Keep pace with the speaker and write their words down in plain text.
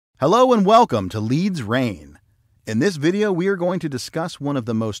Hello and welcome to LeadsRain. In this video, we are going to discuss one of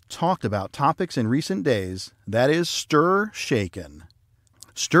the most talked about topics in recent days, that is STIR/SHAKEN.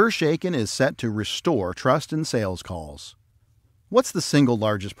 STIR/SHAKEN is set to restore trust in sales calls. What's the single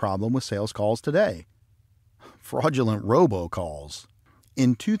largest problem with sales calls today? Fraudulent robocalls.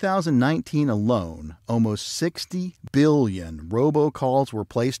 In 2019 alone, almost 60 billion robocalls were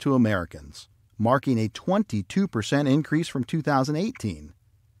placed to Americans, marking a 22% increase from 2018.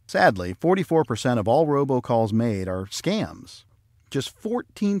 Sadly, 44% of all robocalls made are scams. Just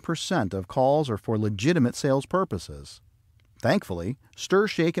 14% of calls are for legitimate sales purposes. Thankfully,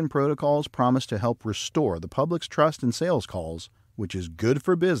 STIR/SHAKEN protocols promise to help restore the public's trust in sales calls, which is good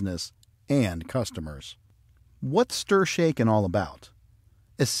for business and customers. What's STIR/SHAKEN all about?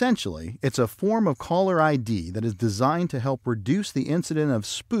 Essentially, it's a form of caller ID that is designed to help reduce the incident of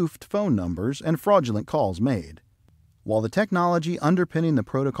spoofed phone numbers and fraudulent calls made. While the technology underpinning the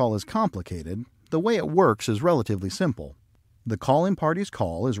protocol is complicated, the way it works is relatively simple. The calling party's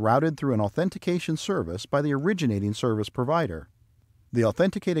call is routed through an authentication service by the originating service provider. The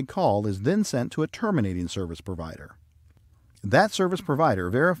authenticated call is then sent to a terminating service provider. That service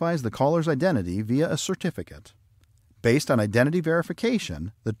provider verifies the caller's identity via a certificate. Based on identity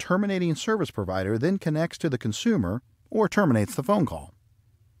verification, the terminating service provider then connects to the consumer or terminates the phone call.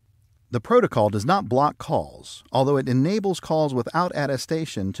 The protocol does not block calls, although it enables calls without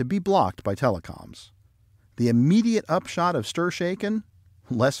attestation to be blocked by telecoms. The immediate upshot of STIR/SHAKEN?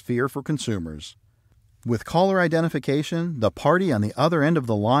 Less fear for consumers. With caller identification, the party on the other end of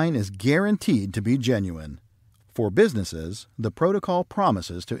the line is guaranteed to be genuine. For businesses, the protocol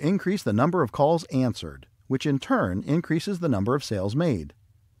promises to increase the number of calls answered, which in turn increases the number of sales made.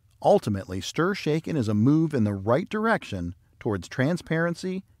 Ultimately, STIR/SHAKEN is a move in the right direction towards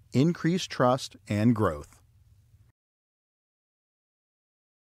transparency, increased trust, and growth.